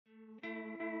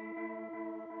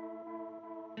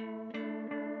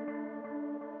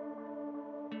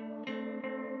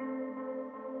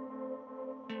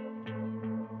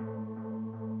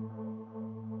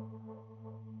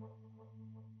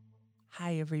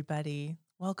Hi, everybody.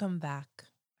 Welcome back.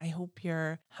 I hope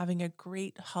you're having a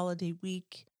great holiday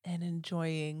week and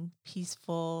enjoying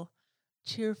peaceful,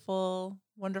 cheerful,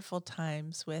 wonderful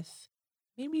times with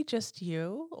maybe just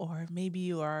you, or maybe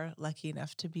you are lucky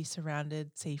enough to be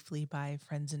surrounded safely by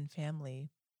friends and family.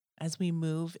 As we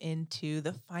move into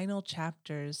the final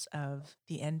chapters of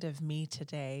The End of Me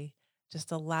today,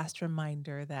 just a last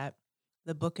reminder that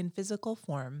the book in physical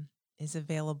form is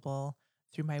available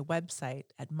through my website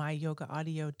at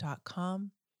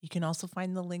myyogaaudio.com. You can also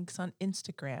find the links on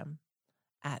Instagram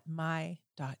at my.yoga.audio.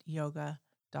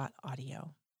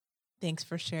 Thanks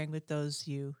for sharing with those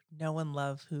you know and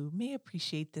love who may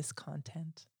appreciate this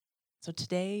content. So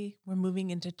today we're moving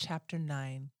into chapter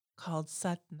 9 called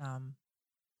Sat Nam.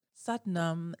 Sat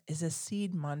Nam is a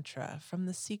seed mantra from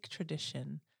the Sikh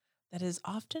tradition that is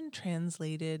often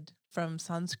translated from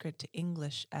Sanskrit to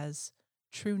English as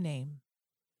true name,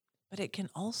 but it can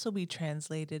also be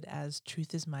translated as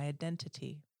truth is my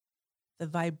identity. The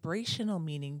vibrational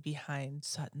meaning behind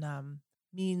Sat Nam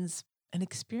means an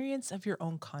experience of your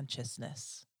own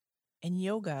consciousness. In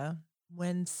yoga,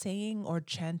 when saying or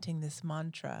chanting this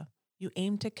mantra, you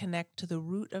aim to connect to the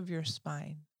root of your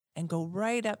spine and go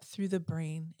right up through the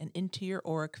brain and into your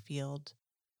auric field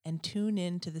and tune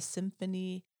in to the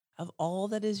symphony of all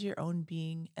that is your own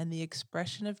being and the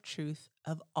expression of truth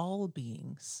of all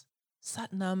beings.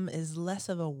 Satnam is less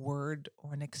of a word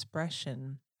or an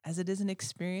expression as it is an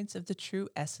experience of the true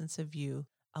essence of you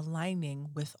aligning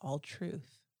with all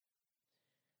truth.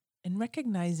 In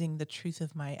recognizing the truth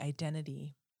of my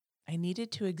identity, I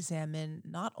needed to examine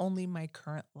not only my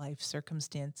current life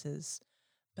circumstances,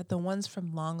 but the ones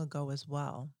from long ago as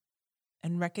well,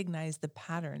 and recognize the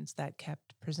patterns that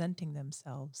kept presenting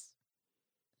themselves.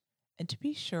 And to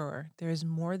be sure, there is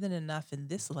more than enough in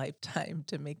this lifetime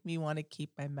to make me want to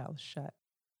keep my mouth shut.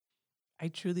 I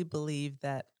truly believe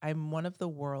that I'm one of the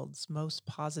world's most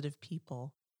positive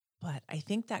people, but I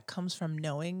think that comes from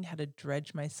knowing how to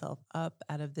dredge myself up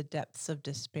out of the depths of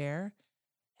despair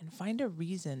and find a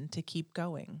reason to keep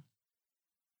going.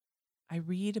 I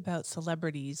read about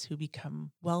celebrities who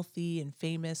become wealthy and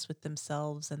famous with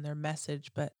themselves and their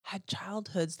message, but had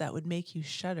childhoods that would make you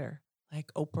shudder,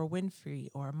 like Oprah Winfrey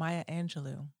or Maya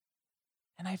Angelou.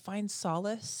 And I find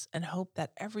solace and hope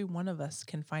that every one of us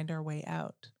can find our way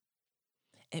out.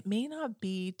 It may not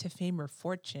be to fame or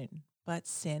fortune, but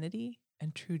sanity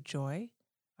and true joy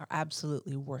are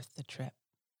absolutely worth the trip.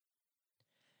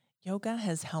 Yoga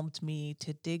has helped me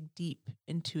to dig deep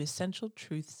into essential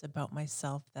truths about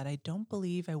myself that I don't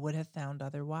believe I would have found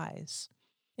otherwise.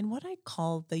 In what I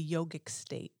call the yogic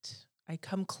state, I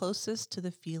come closest to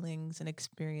the feelings and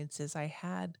experiences I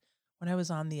had when I was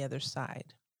on the other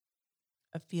side,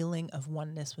 a feeling of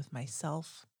oneness with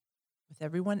myself, with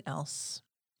everyone else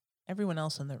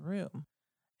in the room,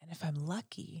 and if I'm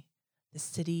lucky, the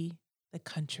city, the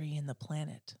country, and the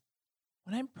planet.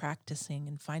 When I'm practicing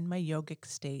and find my yogic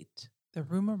state, the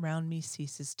room around me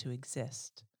ceases to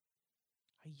exist.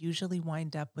 I usually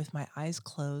wind up with my eyes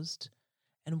closed,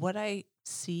 and what I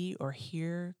see or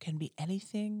hear can be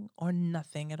anything or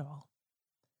nothing at all.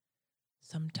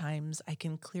 Sometimes I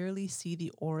can clearly see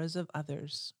the auras of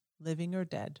others, living or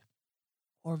dead,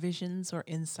 or visions or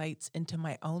insights into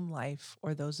my own life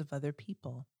or those of other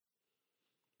people.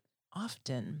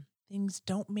 Often, things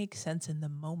don't make sense in the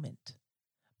moment,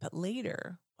 but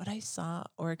later, what I saw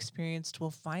or experienced will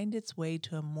find its way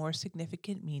to a more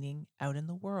significant meaning out in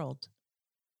the world.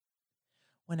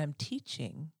 When I'm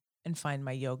teaching and find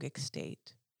my yogic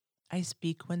state, I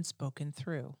speak when spoken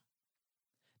through.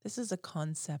 This is a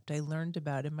concept I learned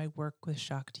about in my work with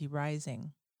Shakti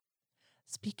Rising.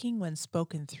 Speaking when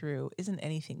spoken through isn't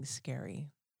anything scary.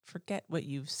 Forget what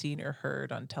you've seen or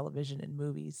heard on television and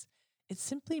movies. It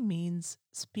simply means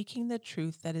speaking the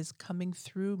truth that is coming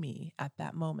through me at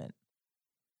that moment.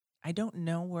 I don't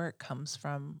know where it comes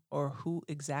from or who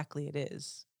exactly it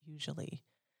is, usually.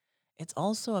 It's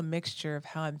also a mixture of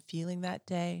how I'm feeling that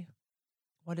day,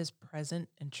 what is present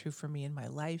and true for me in my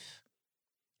life,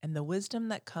 and the wisdom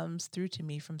that comes through to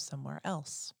me from somewhere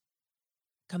else.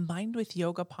 Combined with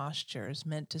yoga postures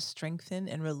meant to strengthen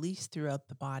and release throughout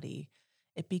the body,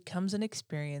 it becomes an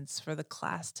experience for the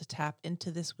class to tap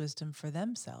into this wisdom for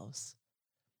themselves.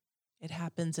 It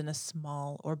happens in a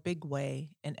small or big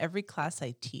way in every class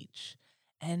I teach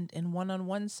and in one on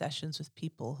one sessions with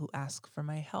people who ask for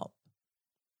my help.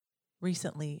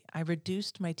 Recently, I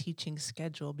reduced my teaching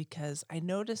schedule because I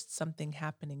noticed something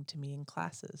happening to me in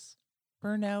classes.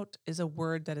 Burnout is a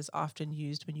word that is often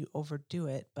used when you overdo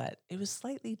it, but it was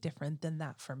slightly different than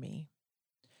that for me.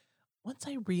 Once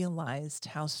I realized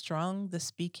how strong the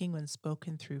speaking when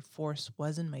spoken through force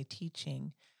was in my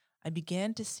teaching, I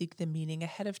began to seek the meaning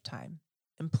ahead of time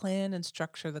and plan and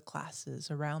structure the classes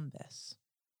around this.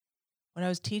 When I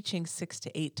was teaching 6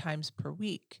 to 8 times per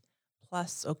week,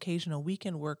 plus occasional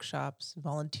weekend workshops,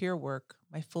 volunteer work,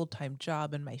 my full time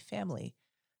job, and my family,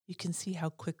 you can see how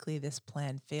quickly this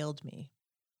plan failed me.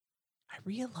 I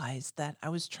realized that I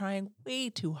was trying way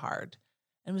too hard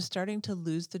and was starting to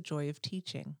lose the joy of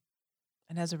teaching.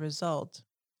 And as a result,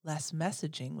 less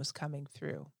messaging was coming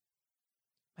through.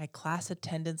 My class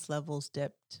attendance levels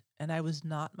dipped, and I was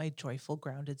not my joyful,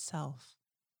 grounded self.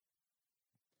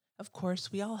 Of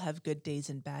course, we all have good days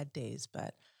and bad days,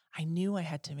 but I knew I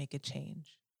had to make a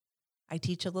change. I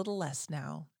teach a little less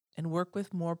now and work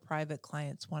with more private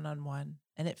clients one on one,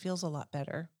 and it feels a lot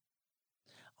better.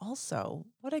 Also,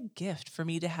 what a gift for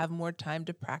me to have more time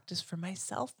to practice for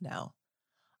myself now.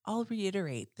 I'll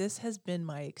reiterate, this has been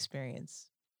my experience.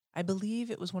 I believe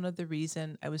it was one of the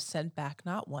reasons I was sent back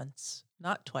not once,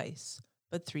 not twice,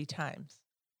 but 3 times.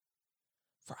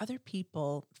 For other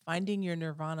people, finding your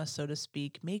nirvana, so to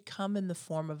speak, may come in the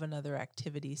form of another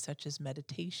activity such as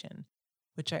meditation,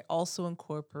 which I also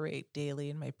incorporate daily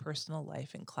in my personal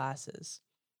life and classes,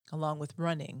 along with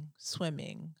running,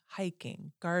 swimming,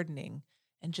 hiking, gardening,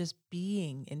 and just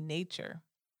being in nature.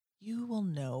 You will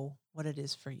know what it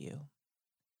is for you.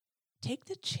 Take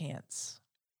the chance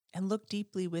and look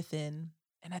deeply within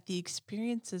and at the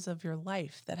experiences of your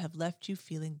life that have left you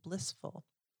feeling blissful.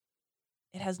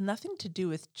 It has nothing to do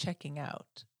with checking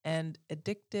out and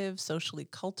addictive, socially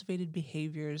cultivated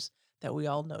behaviors that we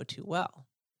all know too well.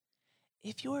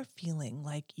 If you are feeling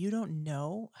like you don't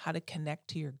know how to connect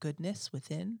to your goodness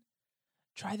within,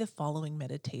 try the following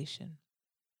meditation.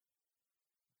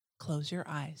 Close your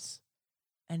eyes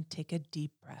and take a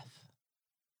deep breath.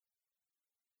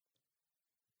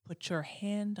 Put your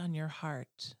hand on your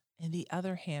heart and the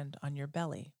other hand on your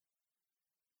belly.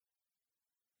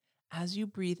 As you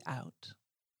breathe out,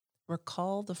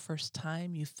 recall the first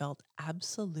time you felt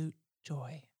absolute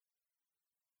joy.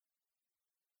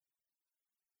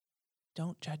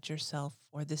 Don't judge yourself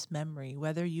or this memory,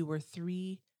 whether you were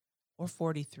 3 or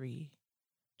 43.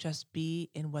 Just be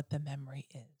in what the memory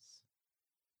is.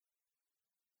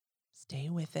 Stay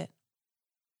with it.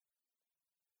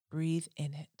 Breathe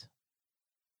in it.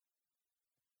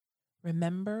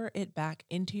 Remember it back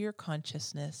into your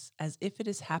consciousness as if it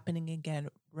is happening again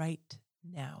right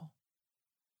now.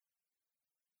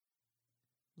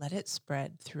 Let it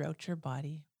spread throughout your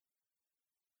body,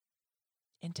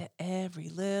 into every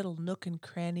little nook and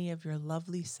cranny of your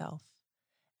lovely self,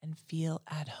 and feel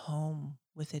at home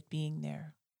with it being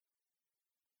there.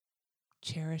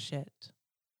 Cherish it.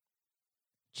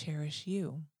 Cherish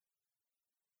you.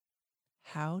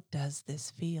 How does this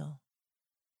feel?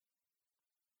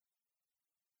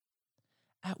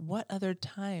 At what other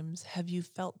times have you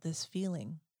felt this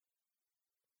feeling?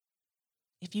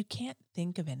 If you can't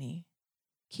think of any,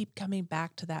 keep coming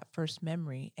back to that first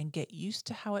memory and get used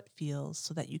to how it feels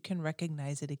so that you can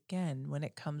recognize it again when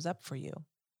it comes up for you.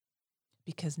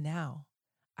 Because now,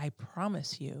 I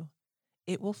promise you,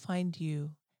 it will find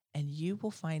you and you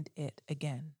will find it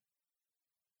again.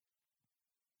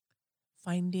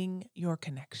 Finding your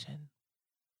connection.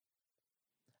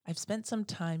 I've spent some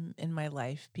time in my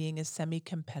life being a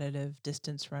semi-competitive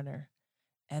distance runner,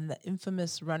 and the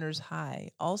infamous runner's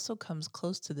high also comes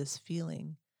close to this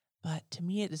feeling, but to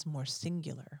me it is more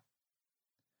singular.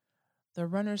 The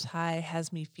runner's high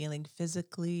has me feeling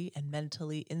physically and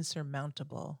mentally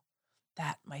insurmountable,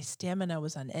 that my stamina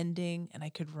was unending and I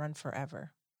could run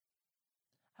forever.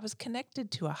 I was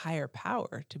connected to a higher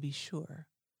power, to be sure,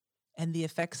 and the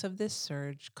effects of this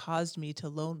surge caused me to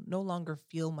no longer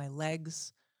feel my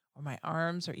legs or my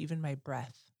arms or even my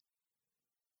breath.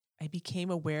 I became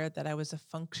aware that I was a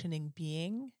functioning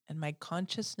being and my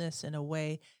consciousness, in a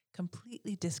way,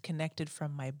 completely disconnected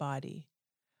from my body.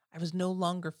 I was no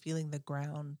longer feeling the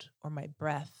ground or my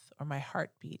breath or my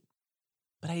heartbeat,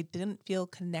 but I didn't feel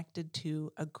connected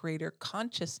to a greater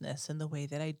consciousness in the way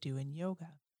that I do in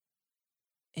yoga.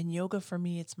 In yoga, for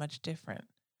me, it's much different.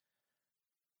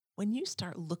 When you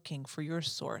start looking for your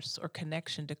source or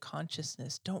connection to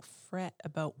consciousness, don't fret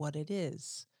about what it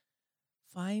is.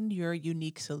 Find your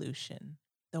unique solution,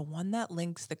 the one that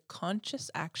links the conscious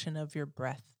action of your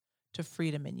breath to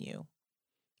freedom in you,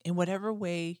 in whatever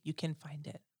way you can find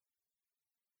it.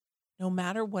 No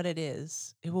matter what it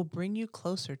is, it will bring you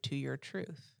closer to your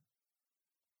truth.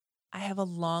 I have a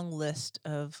long list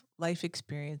of life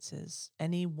experiences,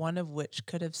 any one of which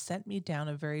could have sent me down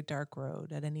a very dark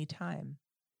road at any time.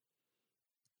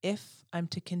 If I'm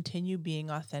to continue being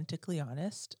authentically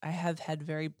honest, I have had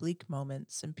very bleak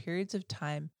moments and periods of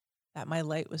time that my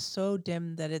light was so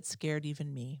dim that it scared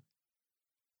even me.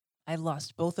 I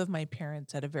lost both of my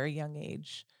parents at a very young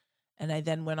age, and I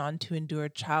then went on to endure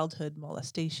childhood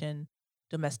molestation,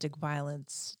 domestic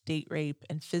violence, date rape,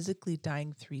 and physically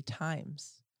dying 3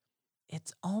 times.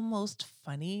 It's almost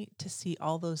funny to see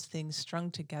all those things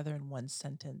strung together in one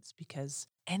sentence because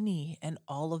any and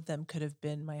all of them could have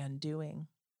been my undoing.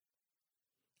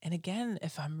 And again,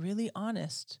 if I'm really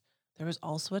honest, there was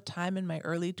also a time in my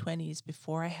early 20s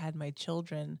before I had my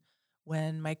children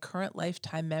when my current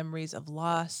lifetime memories of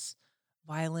loss,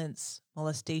 violence,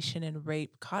 molestation, and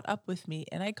rape caught up with me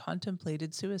and I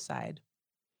contemplated suicide.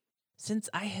 Since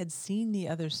I had seen the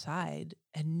other side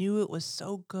and knew it was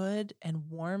so good and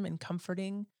warm and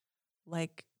comforting,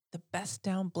 like the best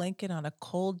down blanket on a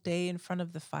cold day in front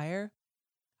of the fire,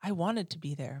 I wanted to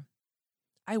be there.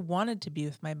 I wanted to be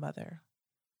with my mother.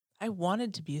 I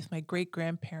wanted to be with my great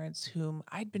grandparents, whom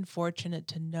I'd been fortunate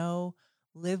to know,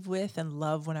 live with, and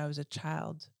love when I was a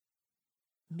child.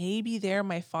 Maybe there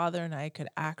my father and I could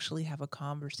actually have a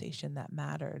conversation that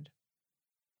mattered.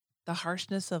 The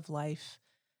harshness of life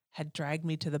had dragged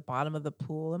me to the bottom of the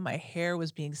pool, and my hair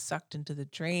was being sucked into the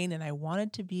drain, and I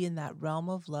wanted to be in that realm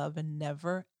of love and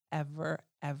never, ever,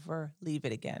 ever leave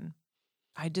it again.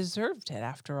 I deserved it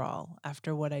after all,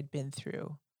 after what I'd been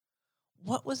through.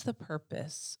 What was the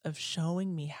purpose of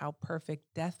showing me how perfect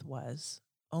death was,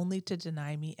 only to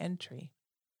deny me entry?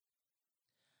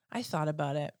 I thought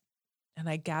about it, and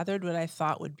I gathered what I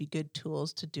thought would be good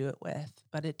tools to do it with,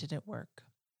 but it didn't work.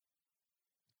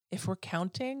 If we're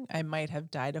counting, I might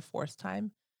have died a fourth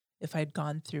time if I'd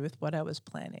gone through with what I was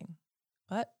planning.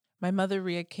 But my mother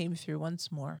Ria came through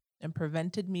once more and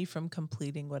prevented me from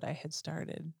completing what I had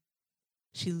started.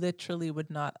 She literally would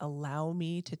not allow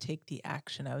me to take the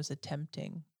action I was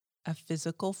attempting. A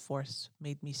physical force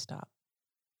made me stop.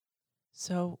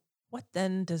 So, what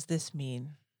then does this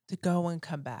mean? To go and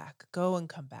come back, go and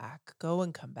come back, go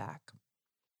and come back.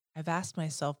 I've asked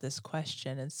myself this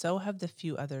question, and so have the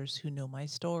few others who know my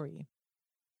story.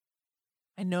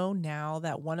 I know now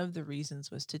that one of the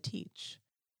reasons was to teach.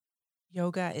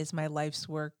 Yoga is my life's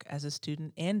work as a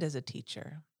student and as a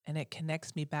teacher, and it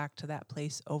connects me back to that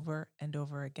place over and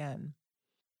over again.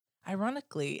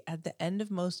 Ironically, at the end of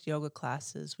most yoga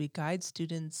classes, we guide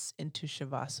students into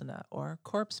Shavasana or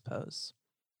corpse pose.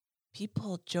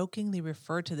 People jokingly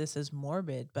refer to this as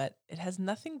morbid, but it has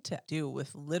nothing to do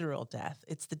with literal death.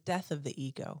 It's the death of the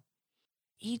ego.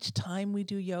 Each time we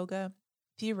do yoga,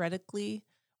 theoretically,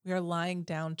 we are lying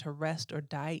down to rest or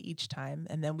die each time,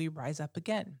 and then we rise up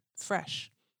again, fresh,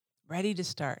 ready to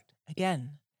start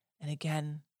again and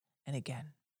again and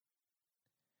again.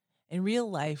 In real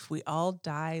life, we all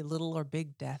die little or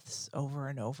big deaths over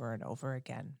and over and over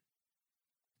again.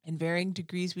 In varying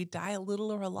degrees, we die a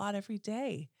little or a lot every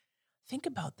day. Think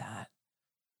about that.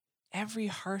 Every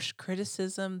harsh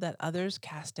criticism that others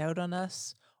cast out on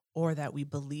us or that we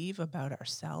believe about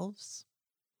ourselves.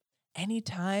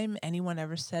 Anytime anyone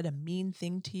ever said a mean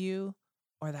thing to you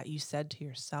or that you said to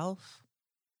yourself.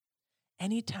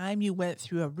 Anytime you went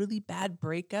through a really bad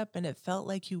breakup and it felt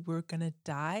like you were going to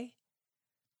die.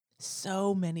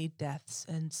 So many deaths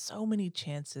and so many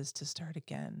chances to start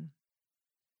again.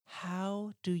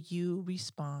 How do you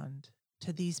respond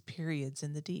to these periods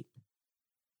in the deep?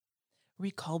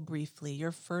 Recall briefly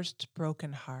your first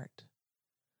broken heart.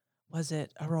 Was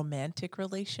it a romantic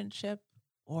relationship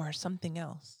or something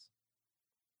else?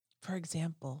 For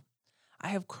example, I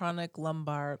have chronic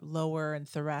lumbar, lower, and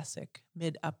thoracic,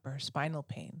 mid upper spinal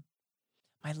pain.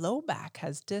 My low back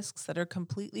has discs that are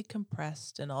completely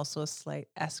compressed and also a slight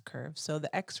S curve, so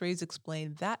the x rays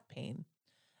explain that pain.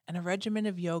 And a regimen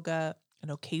of yoga and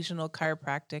occasional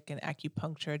chiropractic and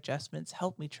acupuncture adjustments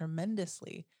help me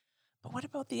tremendously. But what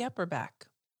about the upper back?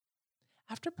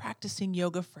 After practicing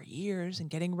yoga for years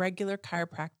and getting regular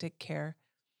chiropractic care,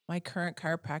 my current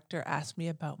chiropractor asked me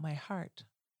about my heart.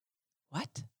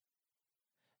 What?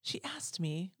 She asked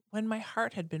me when my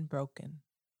heart had been broken.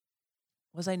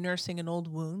 Was I nursing an old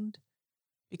wound?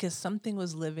 Because something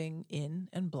was living in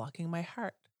and blocking my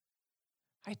heart.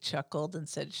 I chuckled and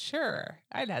said, sure,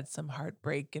 I'd had some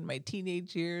heartbreak in my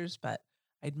teenage years, but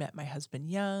I'd met my husband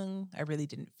young. I really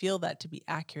didn't feel that to be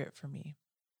accurate for me.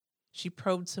 She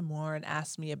probed some more and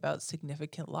asked me about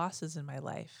significant losses in my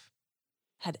life.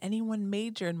 Had anyone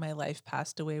major in my life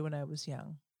passed away when I was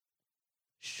young?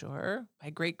 Sure,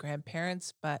 my great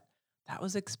grandparents, but that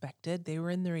was expected. They were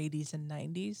in their 80s and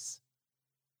 90s.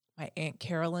 My Aunt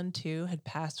Carolyn, too, had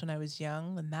passed when I was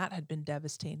young, and that had been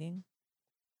devastating.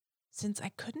 Since I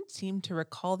couldn't seem to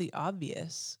recall the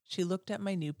obvious, she looked at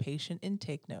my new patient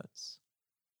intake notes.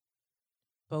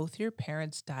 Both your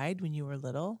parents died when you were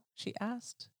little? She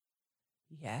asked.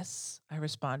 Yes, I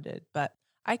responded, but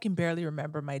I can barely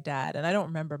remember my dad, and I don't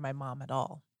remember my mom at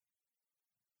all.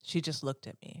 She just looked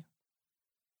at me.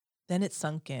 Then it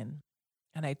sunk in,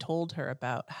 and I told her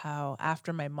about how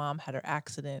after my mom had her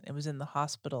accident and was in the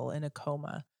hospital in a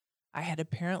coma, I had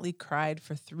apparently cried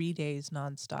for 3 days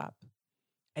nonstop.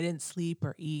 I didn't sleep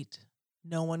or eat.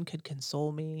 No one could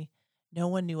console me. No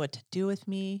one knew what to do with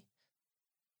me.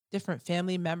 Different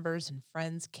family members and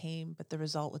friends came, but the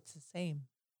result was the same.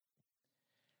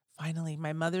 Finally,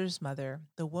 my mother's mother,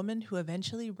 the woman who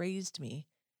eventually raised me,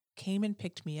 came and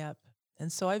picked me up.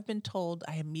 And so I've been told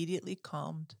I immediately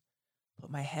calmed, put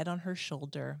my head on her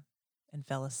shoulder, and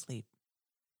fell asleep.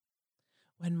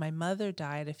 When my mother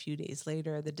died a few days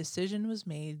later, the decision was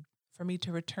made for me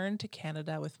to return to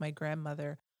Canada with my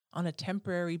grandmother on a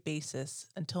temporary basis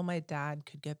until my dad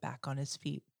could get back on his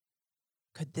feet.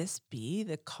 Could this be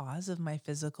the cause of my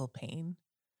physical pain,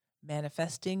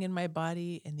 manifesting in my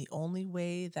body in the only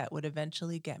way that would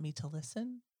eventually get me to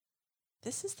listen?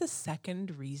 This is the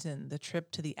second reason the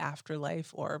trip to the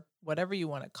afterlife, or whatever you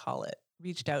want to call it,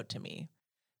 reached out to me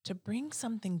to bring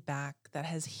something back that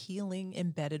has healing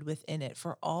embedded within it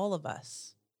for all of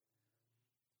us.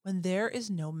 When there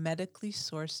is no medically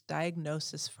sourced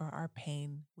diagnosis for our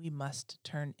pain, we must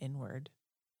turn inward.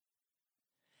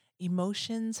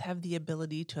 Emotions have the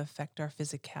ability to affect our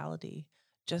physicality,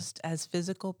 just as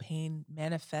physical pain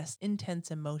manifests intense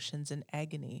emotions and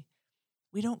agony.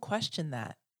 We don't question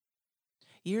that.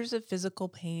 Years of physical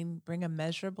pain bring a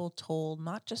measurable toll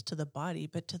not just to the body,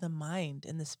 but to the mind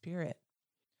and the spirit.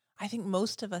 I think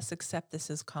most of us accept this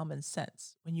as common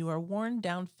sense. When you are worn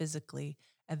down physically,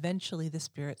 eventually the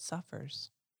spirit suffers.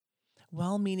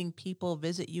 Well meaning people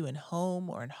visit you in home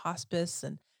or in hospice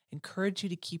and encourage you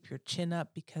to keep your chin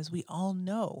up because we all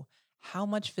know how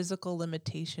much physical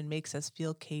limitation makes us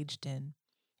feel caged in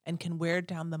and can wear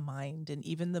down the mind and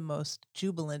even the most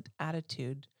jubilant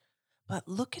attitude. But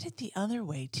look at it the other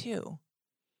way, too.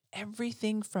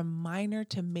 Everything from minor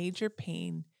to major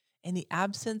pain in the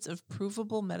absence of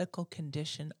provable medical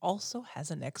condition also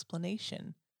has an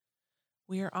explanation.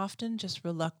 We are often just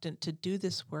reluctant to do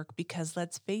this work because,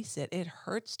 let's face it, it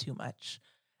hurts too much,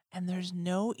 and there's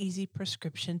no easy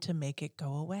prescription to make it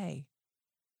go away.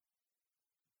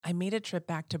 I made a trip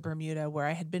back to Bermuda, where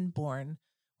I had been born,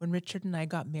 when Richard and I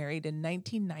got married in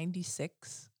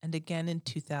 1996 and again in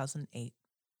 2008.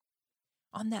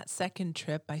 On that second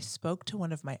trip, I spoke to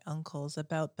one of my uncles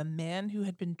about the man who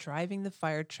had been driving the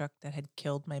fire truck that had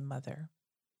killed my mother.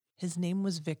 His name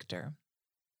was Victor.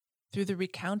 Through the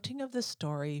recounting of the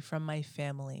story from my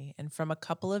family and from a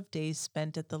couple of days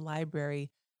spent at the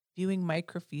library viewing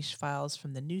microfiche files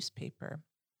from the newspaper,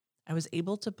 I was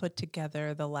able to put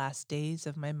together the last days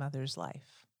of my mother's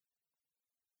life.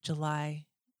 July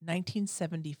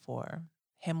 1974,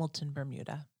 Hamilton,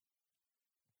 Bermuda.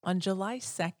 On July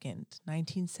 2nd,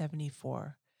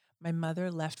 1974, my mother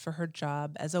left for her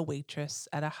job as a waitress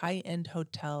at a high-end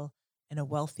hotel in a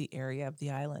wealthy area of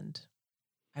the island.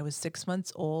 I was 6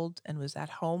 months old and was at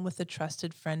home with a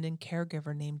trusted friend and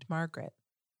caregiver named Margaret.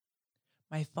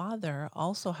 My father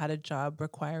also had a job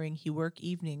requiring he work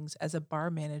evenings as a bar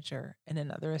manager in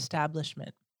another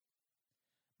establishment.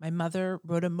 My mother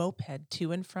rode a moped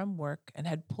to and from work and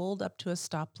had pulled up to a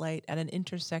stoplight at an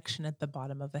intersection at the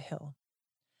bottom of a hill.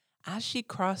 As she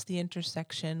crossed the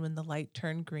intersection when the light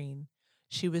turned green,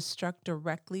 she was struck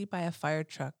directly by a fire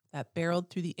truck that barreled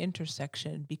through the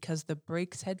intersection because the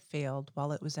brakes had failed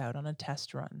while it was out on a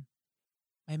test run.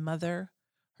 My mother,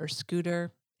 her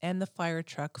scooter, and the fire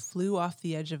truck flew off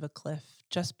the edge of a cliff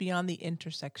just beyond the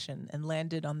intersection and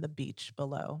landed on the beach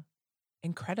below.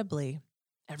 Incredibly,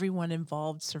 everyone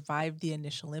involved survived the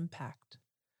initial impact.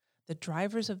 The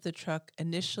drivers of the truck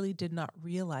initially did not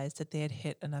realize that they had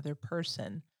hit another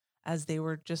person, as they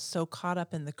were just so caught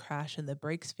up in the crash and the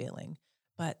brakes failing,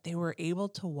 but they were able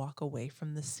to walk away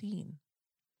from the scene.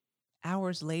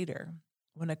 Hours later,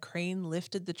 when a crane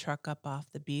lifted the truck up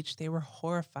off the beach, they were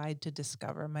horrified to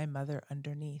discover my mother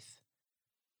underneath.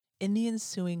 In the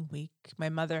ensuing week, my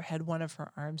mother had one of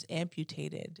her arms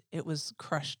amputated. It was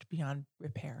crushed beyond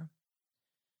repair.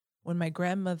 When my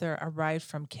grandmother arrived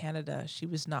from Canada, she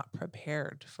was not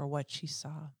prepared for what she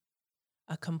saw.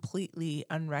 A completely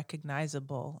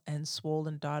unrecognizable and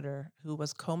swollen daughter who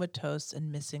was comatose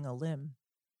and missing a limb.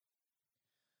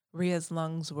 Ria's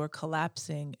lungs were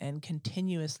collapsing and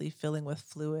continuously filling with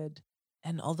fluid,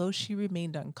 and although she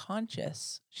remained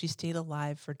unconscious, she stayed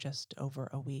alive for just over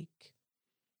a week.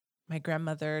 My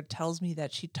grandmother tells me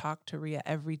that she talked to Ria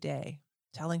every day,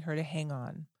 telling her to hang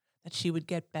on, that she would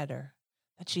get better,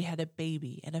 that she had a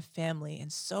baby and a family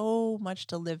and so much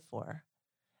to live for.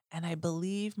 And I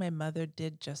believe my mother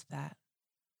did just that.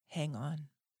 Hang on.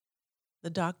 The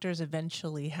doctors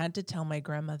eventually had to tell my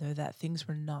grandmother that things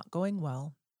were not going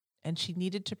well and she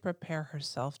needed to prepare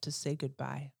herself to say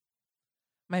goodbye.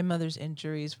 My mother's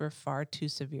injuries were far too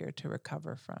severe to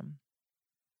recover from.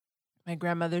 My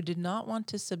grandmother did not want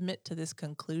to submit to this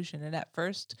conclusion, and at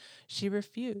first she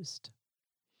refused.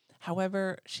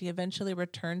 However, she eventually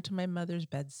returned to my mother's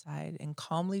bedside and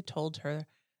calmly told her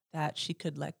that she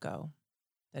could let go,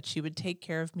 that she would take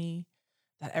care of me,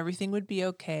 that everything would be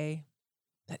okay,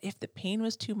 that if the pain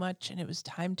was too much and it was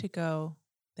time to go,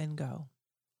 then go.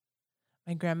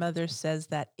 My grandmother says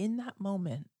that in that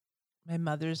moment, my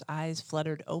mother's eyes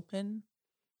fluttered open.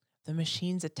 The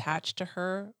machines attached to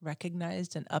her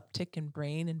recognized an uptick in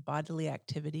brain and bodily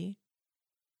activity,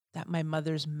 that my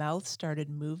mother's mouth started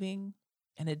moving,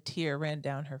 and a tear ran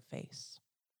down her face.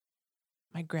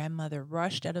 My grandmother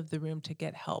rushed out of the room to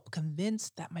get help,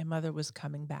 convinced that my mother was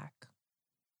coming back.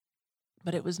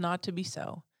 But it was not to be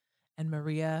so, and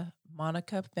Maria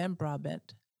Monica van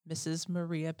Brabant, Mrs.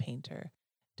 Maria Painter,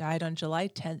 died on July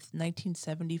 10th,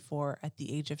 1974, at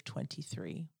the age of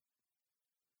 23.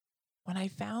 When I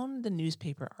found the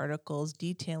newspaper articles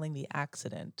detailing the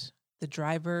accident, the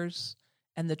drivers,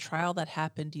 and the trial that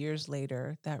happened years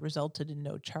later that resulted in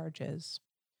no charges,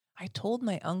 I told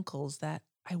my uncles that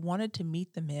I wanted to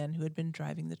meet the man who had been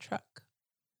driving the truck.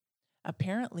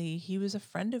 Apparently, he was a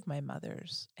friend of my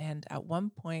mother's and at one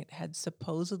point had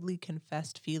supposedly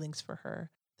confessed feelings for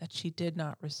her that she did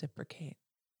not reciprocate.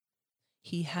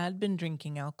 He had been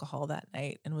drinking alcohol that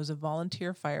night and was a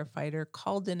volunteer firefighter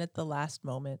called in at the last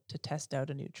moment to test out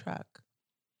a new truck.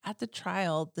 At the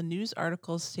trial, the news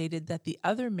articles stated that the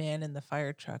other man in the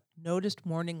fire truck noticed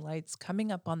warning lights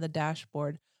coming up on the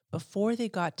dashboard before they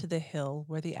got to the hill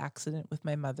where the accident with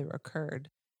my mother occurred,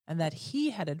 and that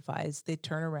he had advised they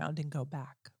turn around and go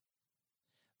back.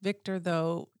 Victor,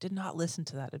 though, did not listen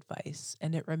to that advice,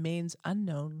 and it remains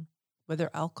unknown whether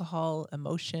alcohol,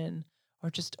 emotion, or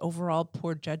just overall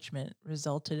poor judgment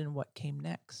resulted in what came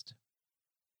next.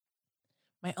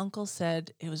 My uncle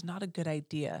said it was not a good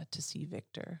idea to see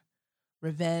Victor.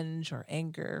 Revenge or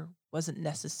anger wasn't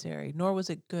necessary, nor was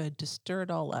it good to stir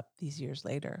it all up these years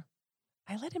later.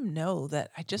 I let him know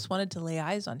that I just wanted to lay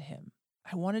eyes on him.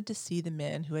 I wanted to see the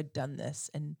man who had done this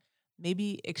and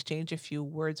maybe exchange a few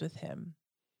words with him.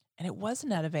 And it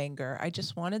wasn't out of anger. I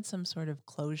just wanted some sort of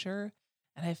closure,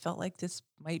 and I felt like this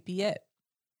might be it.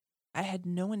 I had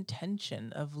no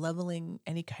intention of leveling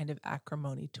any kind of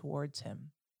acrimony towards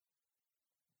him.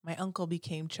 My uncle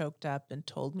became choked up and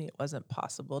told me it wasn't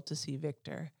possible to see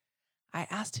Victor. I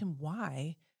asked him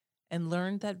why and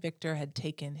learned that Victor had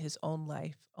taken his own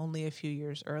life only a few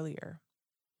years earlier.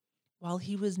 While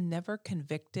he was never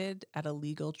convicted at a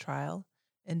legal trial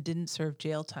and didn't serve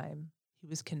jail time, he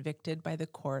was convicted by the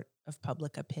court of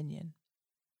public opinion.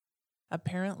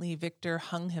 Apparently, Victor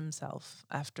hung himself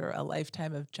after a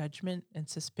lifetime of judgment and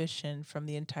suspicion from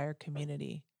the entire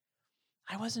community.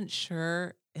 I wasn't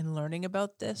sure in learning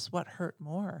about this what hurt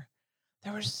more.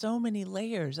 There were so many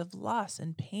layers of loss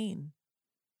and pain.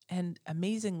 And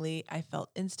amazingly, I felt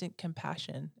instant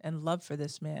compassion and love for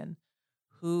this man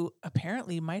who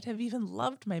apparently might have even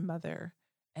loved my mother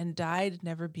and died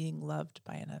never being loved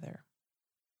by another.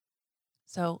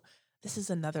 So, this is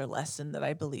another lesson that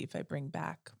I believe I bring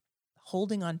back.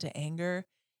 Holding on to anger,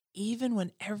 even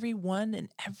when everyone and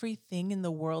everything in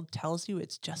the world tells you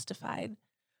it's justified,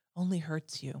 only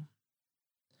hurts you.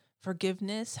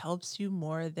 Forgiveness helps you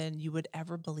more than you would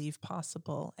ever believe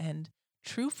possible. And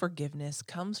true forgiveness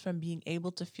comes from being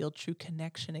able to feel true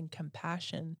connection and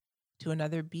compassion to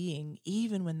another being,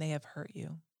 even when they have hurt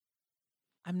you.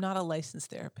 I'm not a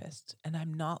licensed therapist and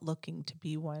I'm not looking to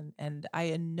be one. And I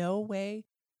in no way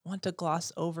want to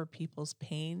gloss over people's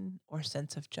pain or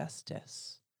sense of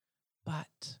justice.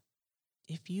 But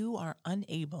if you are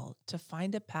unable to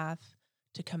find a path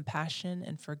to compassion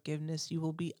and forgiveness, you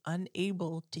will be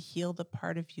unable to heal the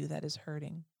part of you that is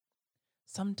hurting.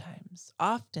 Sometimes,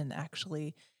 often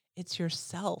actually, it's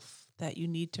yourself that you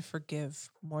need to forgive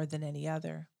more than any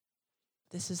other.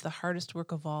 This is the hardest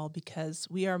work of all because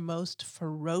we are most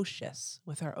ferocious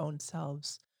with our own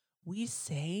selves. We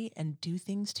say and do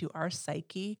things to our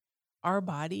psyche, our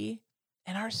body,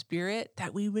 and our spirit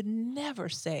that we would never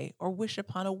say or wish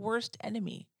upon a worst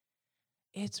enemy.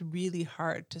 It's really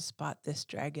hard to spot this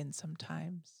dragon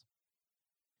sometimes.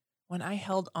 When I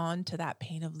held on to that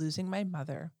pain of losing my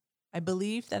mother, I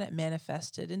believed that it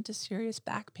manifested into serious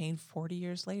back pain 40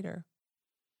 years later.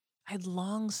 I'd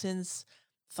long since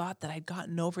thought that I'd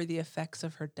gotten over the effects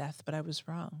of her death, but I was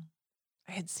wrong.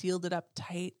 I had sealed it up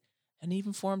tight and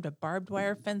even formed a barbed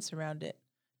wire fence around it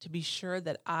to be sure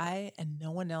that I and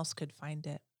no one else could find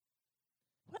it.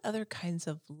 What what other kinds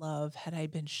of love had I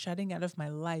been shutting out of my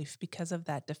life because of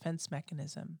that defense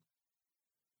mechanism?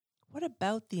 What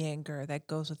about the anger that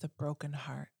goes with a broken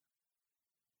heart?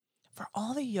 For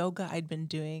all the yoga I'd been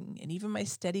doing and even my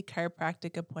steady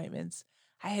chiropractic appointments,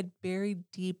 I had buried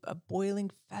deep a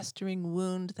boiling, festering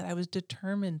wound that I was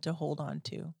determined to hold on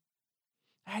to.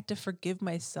 I had to forgive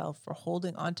myself for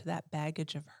holding on to that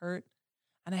baggage of hurt,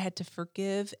 and I had to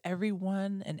forgive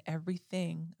everyone and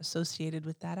everything associated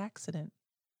with that accident.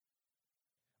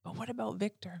 But what about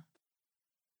Victor?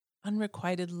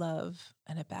 Unrequited love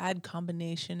and a bad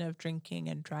combination of drinking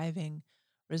and driving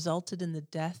resulted in the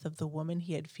death of the woman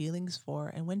he had feelings for,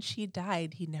 and when she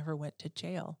died, he never went to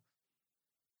jail.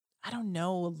 I don't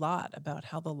know a lot about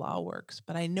how the law works,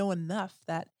 but I know enough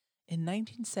that in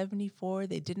 1974,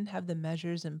 they didn't have the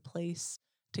measures in place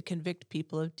to convict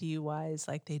people of DUIs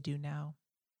like they do now.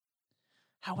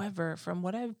 However, from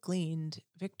what I've gleaned,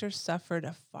 Victor suffered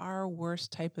a far worse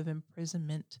type of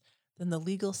imprisonment than the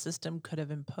legal system could have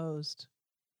imposed.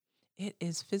 It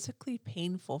is physically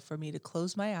painful for me to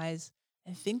close my eyes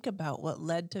and think about what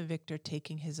led to Victor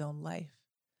taking his own life.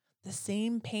 The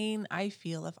same pain I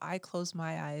feel if I close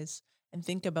my eyes and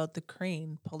think about the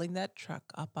crane pulling that truck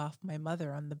up off my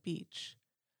mother on the beach.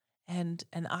 And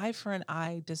an eye for an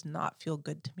eye does not feel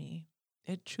good to me.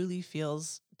 It truly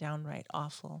feels downright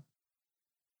awful.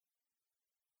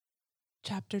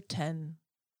 Chapter 10,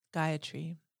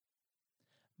 Gayatri,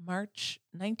 March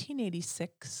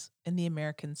 1986 in the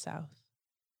American South.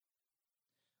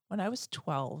 When I was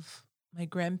 12, my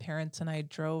grandparents and I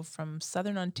drove from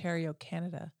southern Ontario,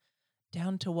 Canada,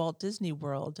 down to Walt Disney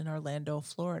World in Orlando,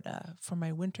 Florida, for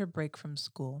my winter break from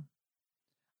school.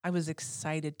 I was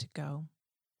excited to go.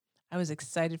 I was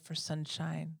excited for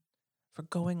sunshine, for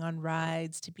going on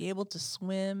rides, to be able to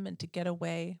swim and to get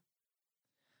away.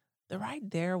 The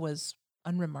ride there was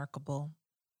unremarkable.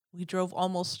 We drove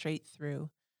almost straight through,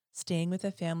 staying with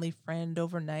a family friend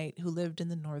overnight who lived in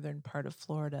the northern part of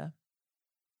Florida.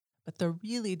 But the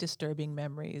really disturbing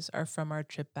memories are from our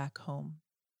trip back home.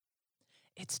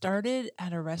 It started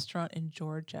at a restaurant in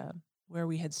Georgia where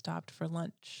we had stopped for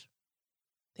lunch.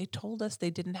 They told us they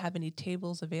didn't have any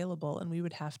tables available and we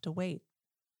would have to wait.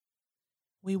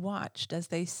 We watched as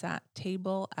they sat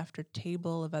table after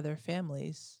table of other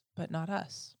families, but not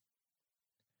us.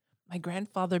 My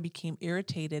grandfather became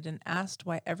irritated and asked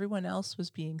why everyone else was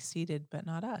being seated, but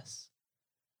not us.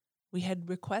 We had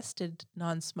requested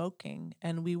non smoking,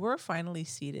 and we were finally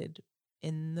seated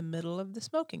in the middle of the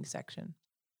smoking section.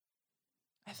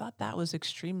 I thought that was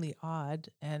extremely odd,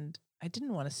 and I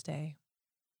didn't want to stay.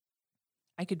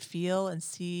 I could feel and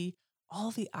see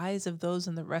all the eyes of those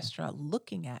in the restaurant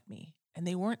looking at me, and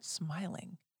they weren't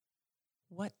smiling.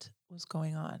 What was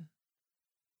going on?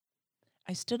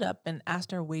 I stood up and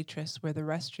asked our waitress where the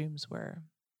restrooms were.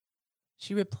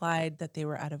 She replied that they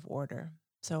were out of order,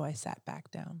 so I sat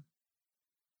back down.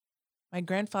 My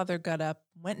grandfather got up,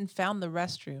 went and found the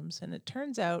restrooms, and it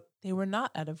turns out they were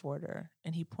not out of order,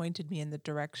 and he pointed me in the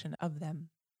direction of them.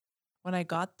 When I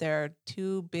got there,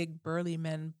 two big burly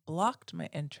men blocked my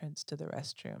entrance to the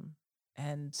restroom,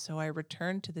 and so I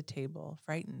returned to the table,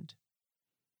 frightened.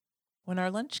 When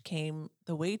our lunch came,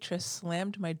 the waitress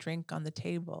slammed my drink on the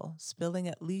table, spilling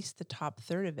at least the top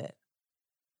third of it.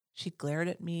 She glared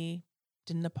at me,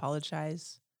 didn't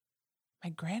apologize. My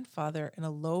grandfather, in a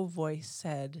low voice,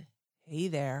 said, "Hey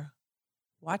there,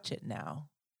 watch it now,"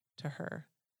 to her,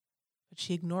 but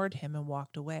she ignored him and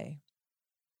walked away.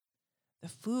 The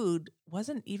food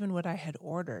wasn't even what I had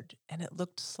ordered, and it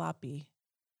looked sloppy.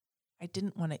 I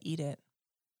didn't want to eat it.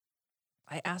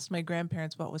 I asked my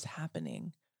grandparents what was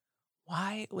happening.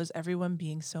 Why was everyone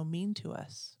being so mean to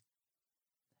us?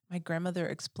 My grandmother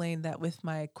explained that with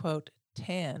my, quote,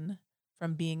 tan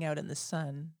from being out in the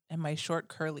sun and my short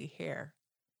curly hair,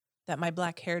 that my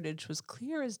black heritage was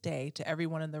clear as day to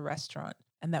everyone in the restaurant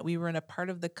and that we were in a part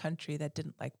of the country that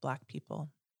didn't like black people.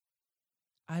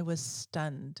 I was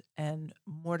stunned and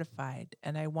mortified,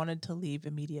 and I wanted to leave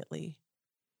immediately.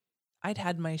 I'd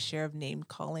had my share of name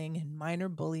calling and minor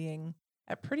bullying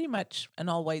at pretty much an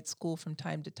all white school from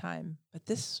time to time, but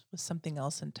this was something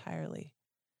else entirely.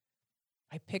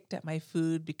 I picked at my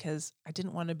food because I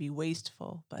didn't want to be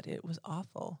wasteful, but it was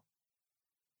awful.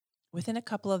 Within a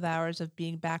couple of hours of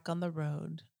being back on the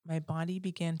road, my body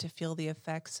began to feel the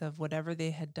effects of whatever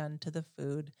they had done to the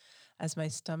food as my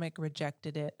stomach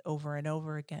rejected it over and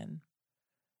over again.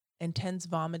 Intense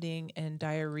vomiting and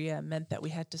diarrhea meant that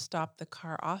we had to stop the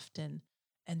car often.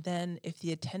 And then, if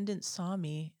the attendants saw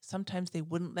me, sometimes they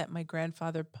wouldn't let my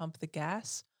grandfather pump the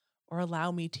gas or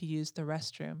allow me to use the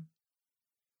restroom.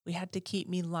 We had to keep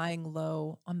me lying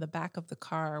low on the back of the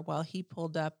car while he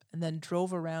pulled up and then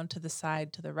drove around to the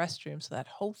side to the restroom so that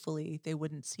hopefully they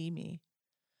wouldn't see me.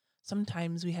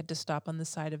 Sometimes we had to stop on the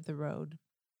side of the road.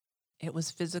 It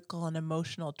was physical and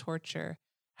emotional torture.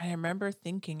 And I remember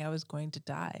thinking I was going to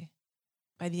die.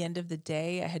 By the end of the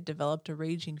day, I had developed a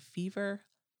raging fever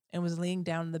and was laying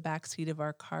down in the back seat of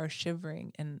our car,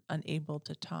 shivering and unable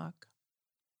to talk.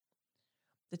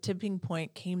 The tipping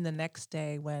point came the next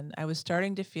day when I was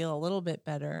starting to feel a little bit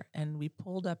better, and we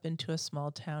pulled up into a small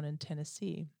town in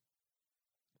Tennessee.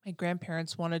 My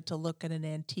grandparents wanted to look at an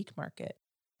antique market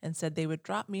and said they would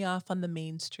drop me off on the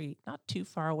main street, not too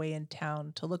far away in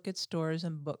town, to look at stores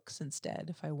and books instead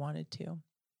if I wanted to.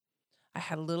 I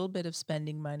had a little bit of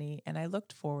spending money and I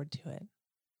looked forward to it.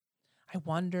 I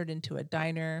wandered into a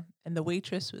diner, and the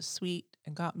waitress was sweet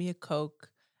and got me a Coke,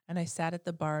 and I sat at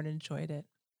the bar and enjoyed it.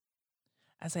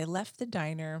 As I left the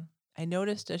diner, I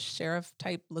noticed a sheriff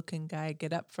type looking guy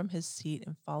get up from his seat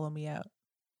and follow me out.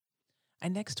 I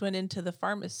next went into the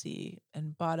pharmacy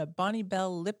and bought a Bonnie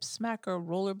Bell Lip Smacker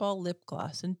Rollerball lip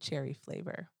gloss in cherry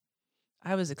flavor.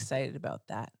 I was excited about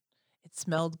that. It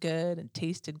smelled good and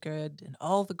tasted good, and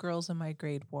all the girls in my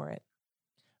grade wore it.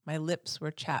 My lips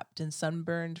were chapped and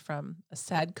sunburned from a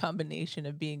sad combination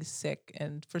of being sick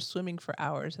and for swimming for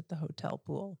hours at the hotel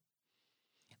pool.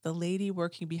 The lady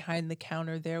working behind the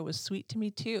counter there was sweet to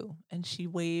me too, and she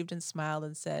waved and smiled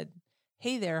and said,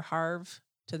 "Hey there, Harv,"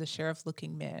 to the sheriff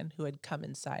looking man who had come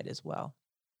inside as well.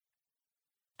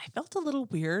 I felt a little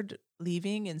weird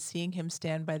leaving and seeing him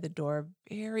stand by the door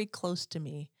very close to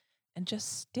me and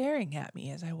just staring at me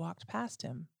as I walked past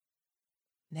him.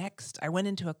 Next, I went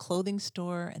into a clothing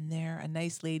store, and there a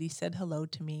nice lady said hello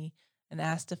to me and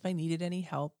asked if I needed any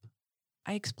help.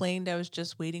 I explained I was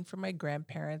just waiting for my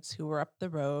grandparents who were up the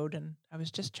road and I was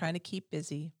just trying to keep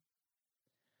busy.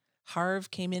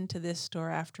 Harv came into this store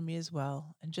after me as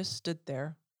well and just stood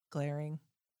there, glaring.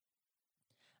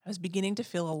 I was beginning to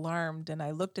feel alarmed and I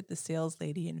looked at the sales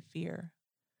lady in fear.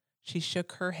 She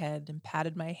shook her head and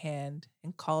patted my hand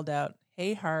and called out,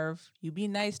 "Hey, Harv, you be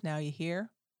nice now, you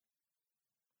hear?"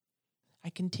 I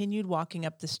continued walking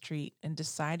up the street and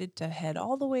decided to head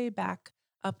all the way back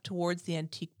up towards the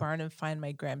antique barn and find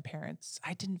my grandparents.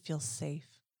 I didn't feel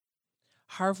safe.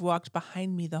 Harv walked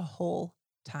behind me the whole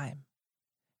time.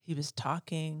 He was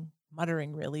talking,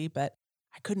 muttering really, but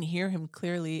I couldn't hear him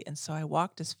clearly, and so I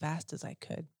walked as fast as I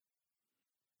could.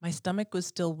 My stomach was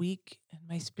still weak, and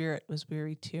my spirit was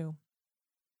weary too.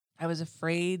 I was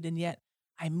afraid, and yet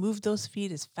I moved those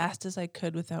feet as fast as I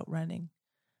could without running.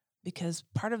 Because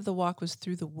part of the walk was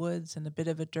through the woods and a bit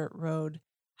of a dirt road,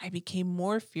 I became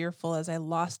more fearful as I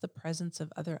lost the presence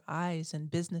of other eyes and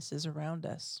businesses around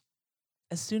us.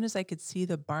 As soon as I could see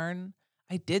the barn,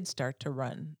 I did start to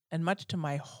run, and much to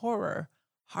my horror,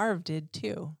 Harv did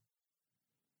too.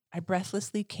 I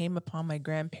breathlessly came upon my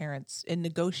grandparents in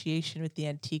negotiation with the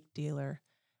antique dealer,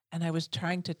 and I was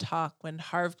trying to talk when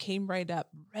Harv came right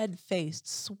up, red faced,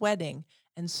 sweating,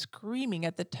 and screaming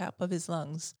at the top of his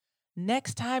lungs.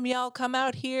 "Next time y'all come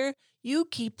out here, you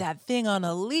keep that thing on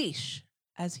a leash,"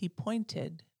 as he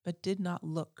pointed, but did not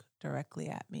look directly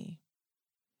at me.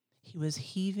 He was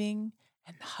heaving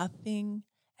and huffing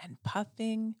and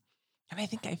puffing, and I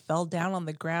think I fell down on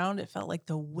the ground. It felt like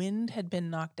the wind had been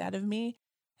knocked out of me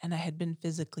and I had been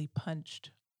physically punched.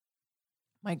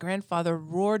 My grandfather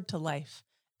roared to life,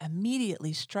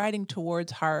 immediately striding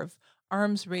towards Harv,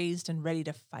 arms raised and ready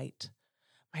to fight.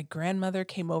 My grandmother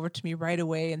came over to me right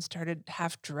away and started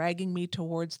half dragging me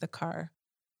towards the car.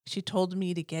 She told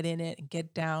me to get in it and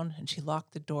get down, and she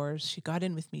locked the doors. She got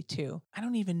in with me too. I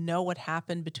don't even know what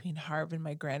happened between Harv and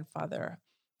my grandfather.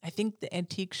 I think the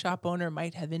antique shop owner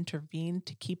might have intervened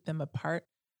to keep them apart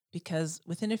because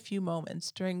within a few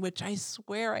moments, during which I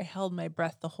swear I held my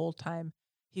breath the whole time,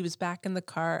 he was back in the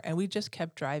car and we just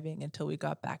kept driving until we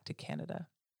got back to Canada.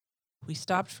 We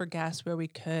stopped for gas where we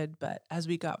could, but as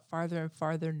we got farther and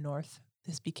farther north,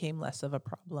 this became less of a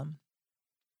problem.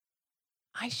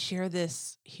 I share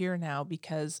this here now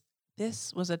because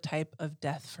this was a type of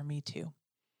death for me too.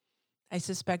 I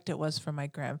suspect it was for my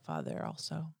grandfather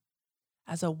also.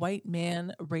 As a white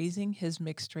man raising his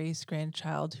mixed race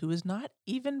grandchild who was not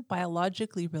even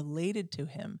biologically related to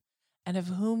him and of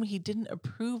whom he didn't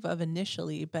approve of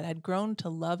initially but had grown to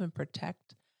love and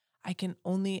protect, I can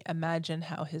only imagine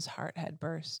how his heart had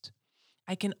burst.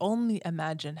 I can only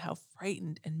imagine how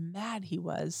frightened and mad he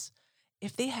was.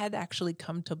 If they had actually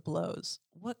come to blows,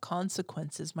 what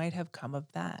consequences might have come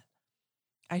of that?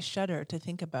 I shudder to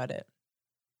think about it.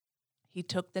 He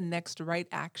took the next right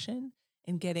action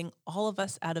in getting all of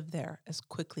us out of there as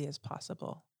quickly as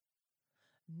possible.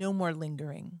 No more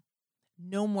lingering.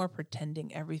 No more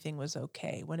pretending everything was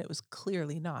okay when it was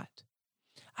clearly not.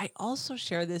 I also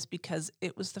share this because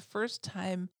it was the first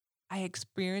time I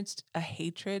experienced a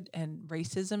hatred and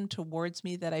racism towards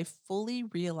me that I fully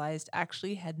realized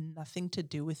actually had nothing to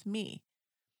do with me.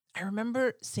 I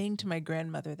remember saying to my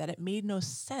grandmother that it made no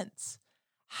sense.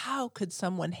 How could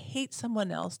someone hate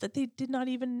someone else that they did not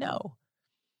even know?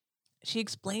 She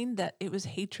explained that it was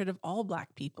hatred of all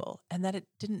Black people and that it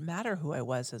didn't matter who I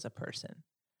was as a person.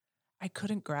 I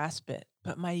couldn't grasp it,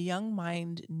 but my young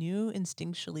mind knew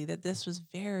instinctually that this was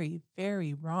very,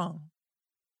 very wrong.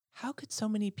 How could so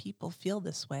many people feel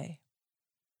this way?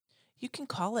 You can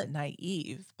call it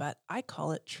naive, but I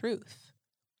call it truth.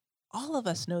 All of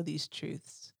us know these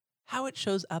truths. How it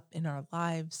shows up in our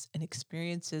lives and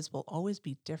experiences will always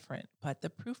be different, but the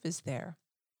proof is there.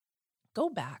 Go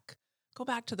back. Go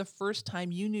back to the first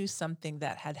time you knew something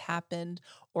that had happened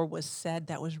or was said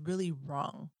that was really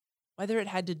wrong, whether it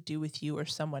had to do with you or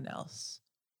someone else.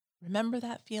 Remember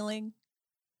that feeling?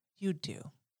 You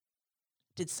do.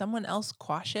 Did someone else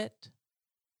quash it?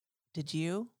 Did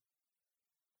you?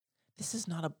 This is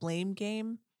not a blame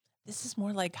game. This is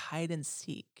more like hide and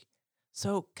seek.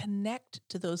 So connect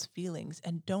to those feelings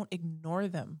and don't ignore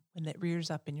them when it rears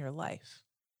up in your life.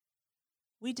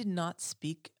 We did not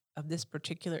speak of this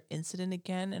particular incident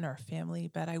again in our family,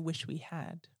 but I wish we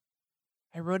had.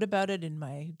 I wrote about it in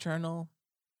my journal,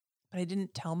 but I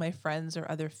didn't tell my friends or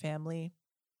other family.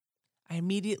 I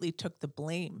immediately took the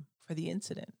blame for the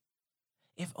incident.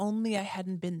 If only I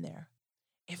hadn't been there.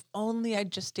 If only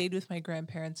I'd just stayed with my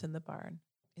grandparents in the barn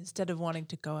instead of wanting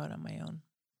to go out on my own.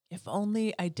 If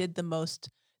only I did the most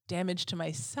damage to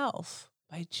myself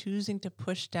by choosing to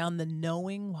push down the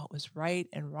knowing what was right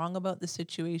and wrong about the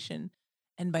situation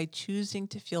and by choosing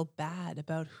to feel bad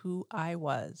about who I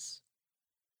was.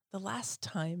 The last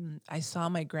time I saw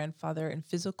my grandfather in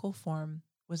physical form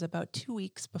was about 2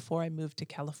 weeks before I moved to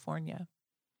California.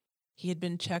 He had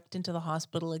been checked into the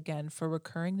hospital again for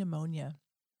recurring pneumonia.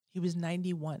 He was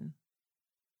 91.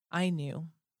 I knew.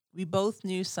 We both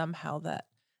knew somehow that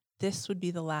this would be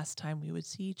the last time we would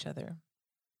see each other.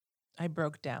 I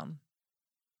broke down.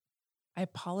 I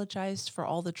apologized for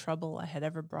all the trouble I had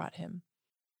ever brought him.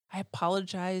 I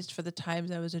apologized for the times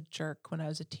I was a jerk when I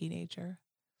was a teenager.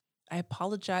 I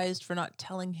apologized for not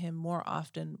telling him more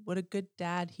often what a good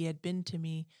dad he had been to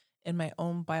me in my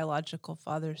own biological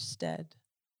father's stead.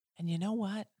 And you know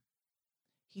what?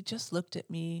 He just looked at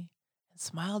me and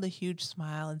smiled a huge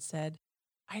smile and said,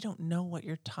 I don't know what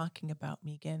you're talking about,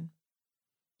 Megan.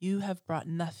 You have brought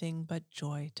nothing but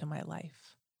joy to my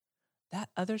life. That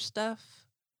other stuff,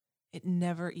 it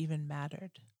never even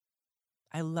mattered.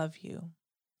 I love you.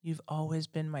 You've always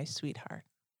been my sweetheart.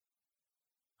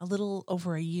 A little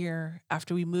over a year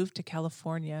after we moved to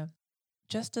California,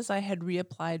 just as I had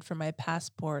reapplied for my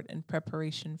passport in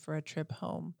preparation for a trip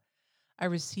home, I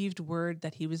received word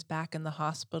that he was back in the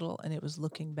hospital and it was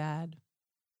looking bad.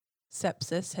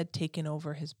 Sepsis had taken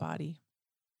over his body.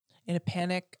 In a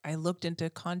panic, I looked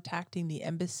into contacting the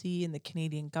embassy and the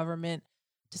Canadian government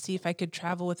to see if I could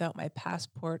travel without my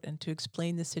passport and to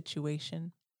explain the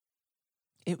situation.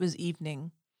 It was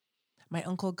evening. My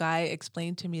Uncle Guy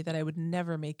explained to me that I would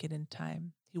never make it in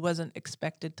time. He wasn't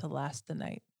expected to last the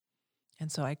night.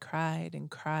 And so I cried and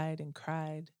cried and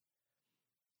cried.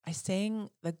 I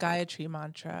sang the Gayatri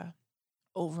mantra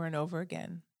over and over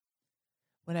again.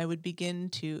 When I would begin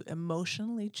to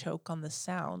emotionally choke on the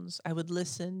sounds, I would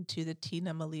listen to the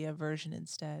Tina Malia version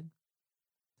instead.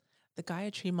 The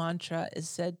Gayatri mantra is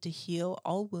said to heal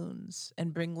all wounds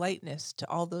and bring lightness to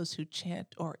all those who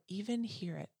chant or even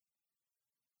hear it.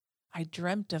 I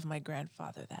dreamt of my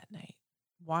grandfather that night,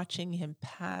 watching him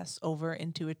pass over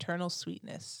into eternal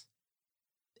sweetness,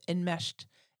 enmeshed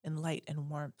in light and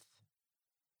warmth.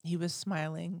 He was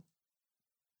smiling.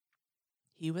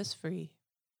 He was free.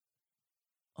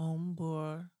 Om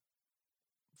Bhur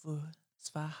Vu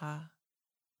Svaha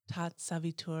Tat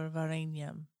Savitur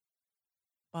Varenyam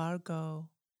Bargo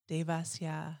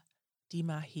Devasya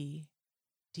Dimahi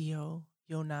Dio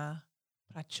Yona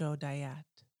Prachodayat.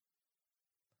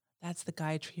 That's the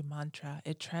Gayatri mantra.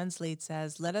 It translates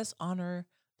as, let us honor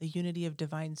the unity of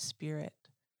divine spirit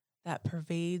that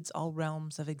pervades all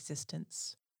realms of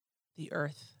existence, the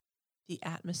earth, the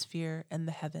atmosphere, and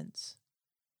the heavens.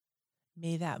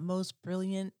 May that most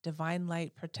brilliant divine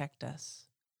light protect us,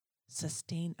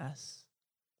 sustain us,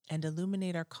 and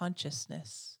illuminate our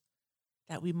consciousness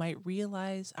that we might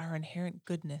realize our inherent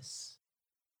goodness,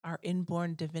 our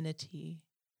inborn divinity,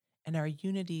 and our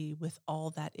unity with all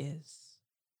that is.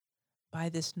 By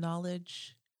this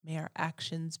knowledge, may our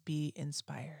actions be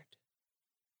inspired.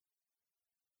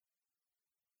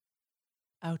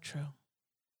 Outro.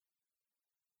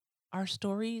 Our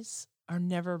stories are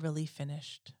never really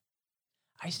finished.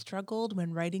 I struggled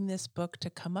when writing this book to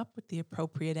come up with the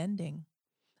appropriate ending.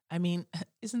 I mean,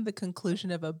 isn't the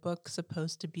conclusion of a book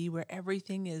supposed to be where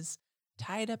everything is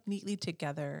tied up neatly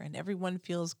together and everyone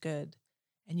feels good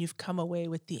and you've come away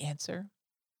with the answer?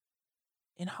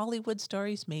 In Hollywood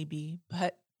stories, maybe,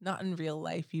 but not in real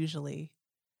life usually.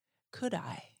 Could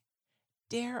I,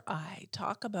 dare I,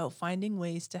 talk about finding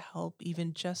ways to help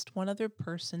even just one other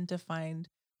person to find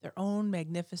their own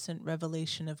magnificent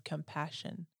revelation of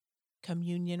compassion,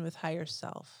 communion with higher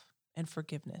self, and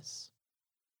forgiveness?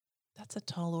 That's a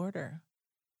tall order.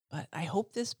 But I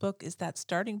hope this book is that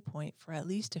starting point for at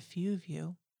least a few of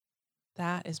you.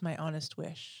 That is my honest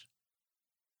wish.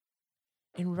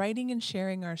 In writing and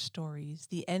sharing our stories,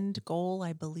 the end goal,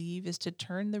 I believe, is to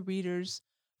turn the reader's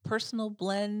personal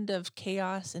blend of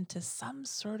chaos into some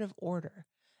sort of order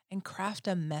and craft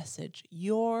a message,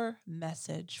 your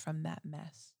message from that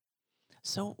mess.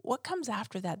 So, what comes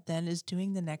after that then is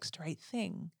doing the next right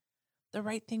thing, the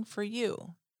right thing for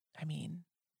you. I mean,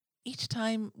 each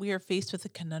time we are faced with a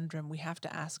conundrum, we have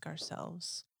to ask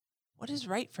ourselves, what is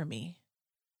right for me?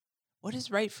 What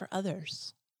is right for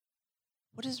others?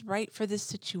 What is right for this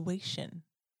situation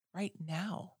right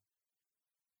now?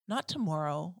 Not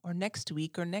tomorrow or next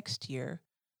week or next year,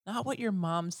 not what your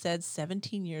mom said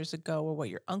 17 years ago or what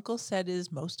your uncle said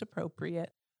is most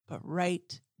appropriate, but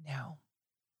right now.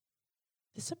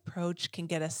 This approach can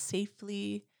get us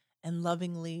safely and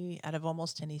lovingly out of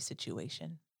almost any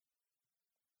situation.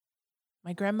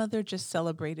 My grandmother just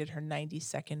celebrated her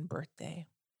 92nd birthday.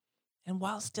 And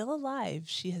while still alive,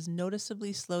 she has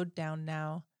noticeably slowed down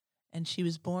now, and she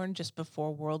was born just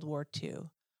before World War II.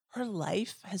 Her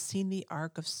life has seen the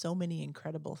arc of so many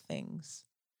incredible things.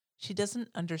 She doesn't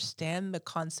understand the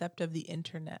concept of the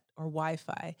internet or Wi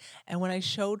Fi. And when I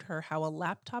showed her how a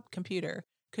laptop computer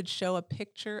could show a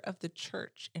picture of the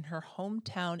church in her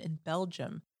hometown in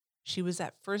Belgium, she was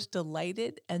at first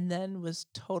delighted and then was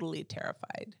totally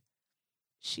terrified.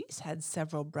 She's had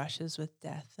several brushes with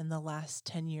death in the last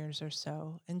 10 years or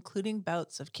so, including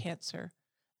bouts of cancer,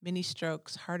 mini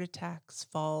strokes, heart attacks,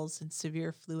 falls, and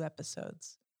severe flu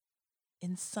episodes.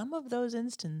 In some of those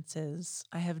instances,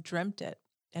 I have dreamt it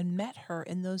and met her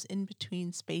in those in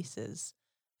between spaces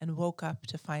and woke up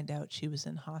to find out she was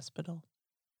in hospital.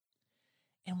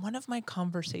 In one of my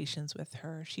conversations with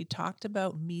her, she talked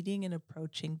about meeting and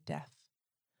approaching death.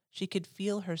 She could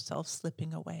feel herself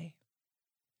slipping away.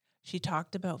 She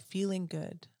talked about feeling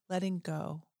good, letting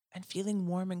go, and feeling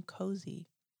warm and cozy.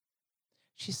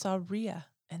 She saw Ria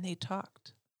and they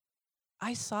talked.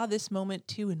 I saw this moment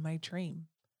too in my dream.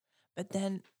 But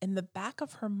then in the back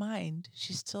of her mind,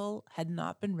 she still had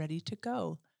not been ready to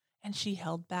go, and she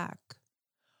held back.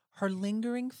 Her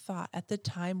lingering thought at the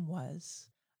time was,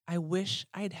 I wish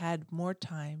I'd had more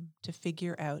time to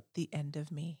figure out the end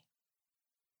of me.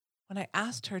 When I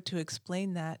asked her to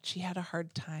explain that, she had a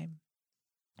hard time.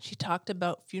 She talked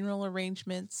about funeral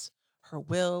arrangements, her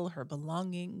will, her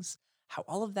belongings, how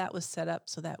all of that was set up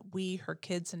so that we, her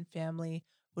kids and family,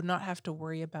 would not have to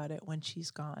worry about it when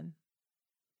she's gone.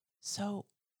 So,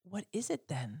 what is it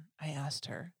then? I asked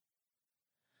her.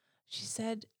 She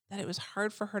said that it was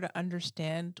hard for her to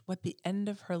understand what the end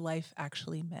of her life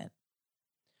actually meant.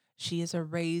 She is a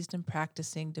raised and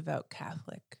practicing devout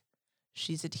Catholic.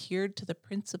 She's adhered to the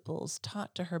principles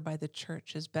taught to her by the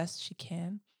church as best she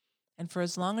can, and for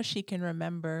as long as she can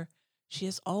remember, she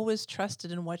has always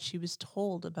trusted in what she was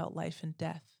told about life and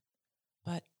death.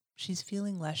 But she's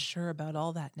feeling less sure about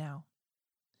all that now.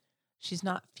 She's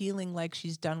not feeling like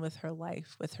she's done with her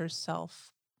life, with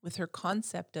herself, with her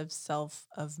concept of self,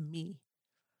 of me.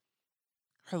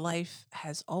 Her life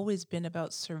has always been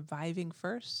about surviving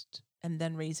first and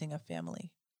then raising a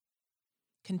family.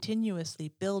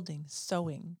 Continuously building,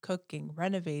 sewing, cooking,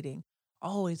 renovating,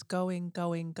 always going,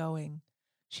 going, going.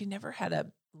 She never had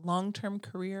a long-term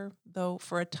career, though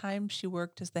for a time she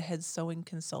worked as the head sewing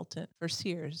consultant for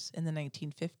Sears in the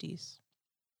 1950s.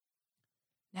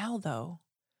 Now, though,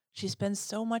 she spends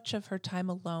so much of her time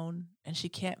alone and she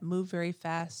can't move very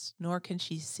fast, nor can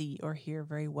she see or hear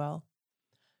very well.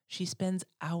 She spends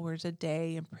hours a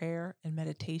day in prayer and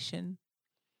meditation.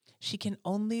 She can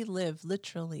only live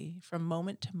literally from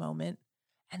moment to moment,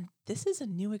 and this is a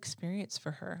new experience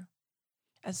for her.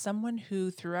 As someone who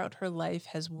throughout her life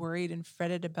has worried and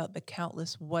fretted about the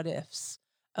countless what ifs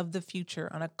of the future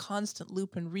on a constant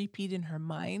loop and repeat in her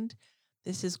mind,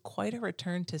 this is quite a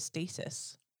return to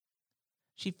stasis.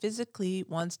 She physically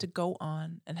wants to go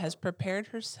on and has prepared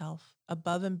herself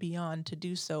above and beyond to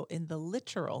do so in the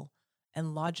literal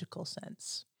and logical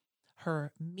sense.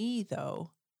 Her me,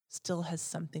 though, still has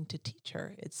something to teach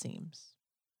her, it seems.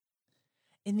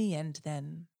 In the end,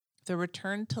 then, the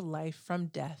return to life from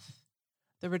death,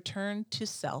 the return to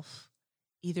self,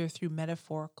 either through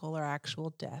metaphorical or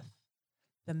actual death,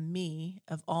 the me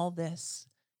of all this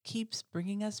keeps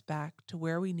bringing us back to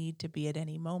where we need to be at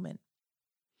any moment.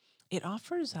 It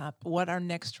offers up what our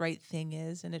next right thing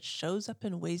is, and it shows up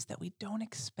in ways that we don't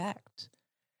expect.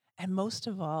 And most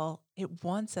of all, it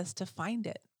wants us to find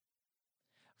it.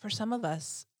 For some of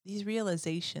us, these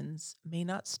realizations may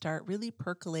not start really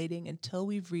percolating until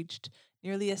we've reached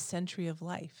nearly a century of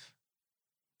life.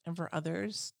 And for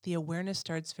others, the awareness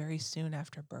starts very soon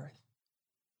after birth.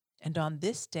 And on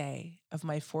this day of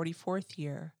my 44th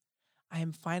year, I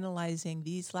am finalizing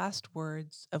these last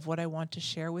words of what I want to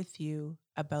share with you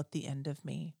about the end of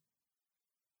me.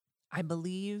 I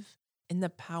believe in the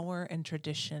power and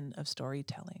tradition of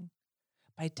storytelling.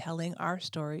 By telling our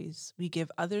stories, we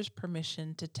give others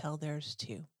permission to tell theirs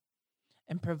too,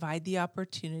 and provide the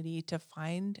opportunity to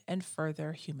find and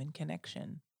further human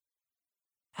connection.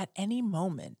 At any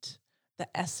moment, the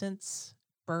essence,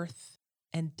 birth,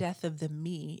 and death of the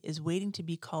me is waiting to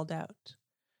be called out,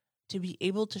 to be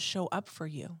able to show up for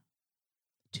you,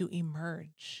 to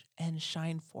emerge and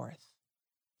shine forth.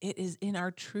 It is in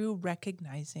our true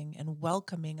recognizing and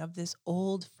welcoming of this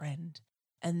old friend,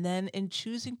 and then in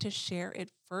choosing to share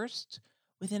it first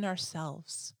within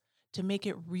ourselves, to make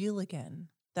it real again,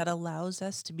 that allows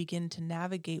us to begin to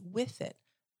navigate with it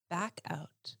back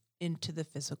out into the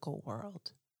physical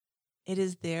world. It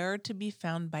is there to be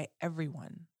found by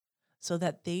everyone so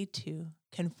that they too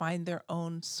can find their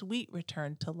own sweet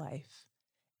return to life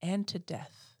and to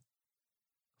death,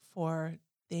 for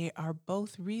they are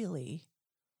both really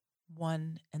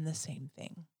one and the same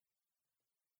thing.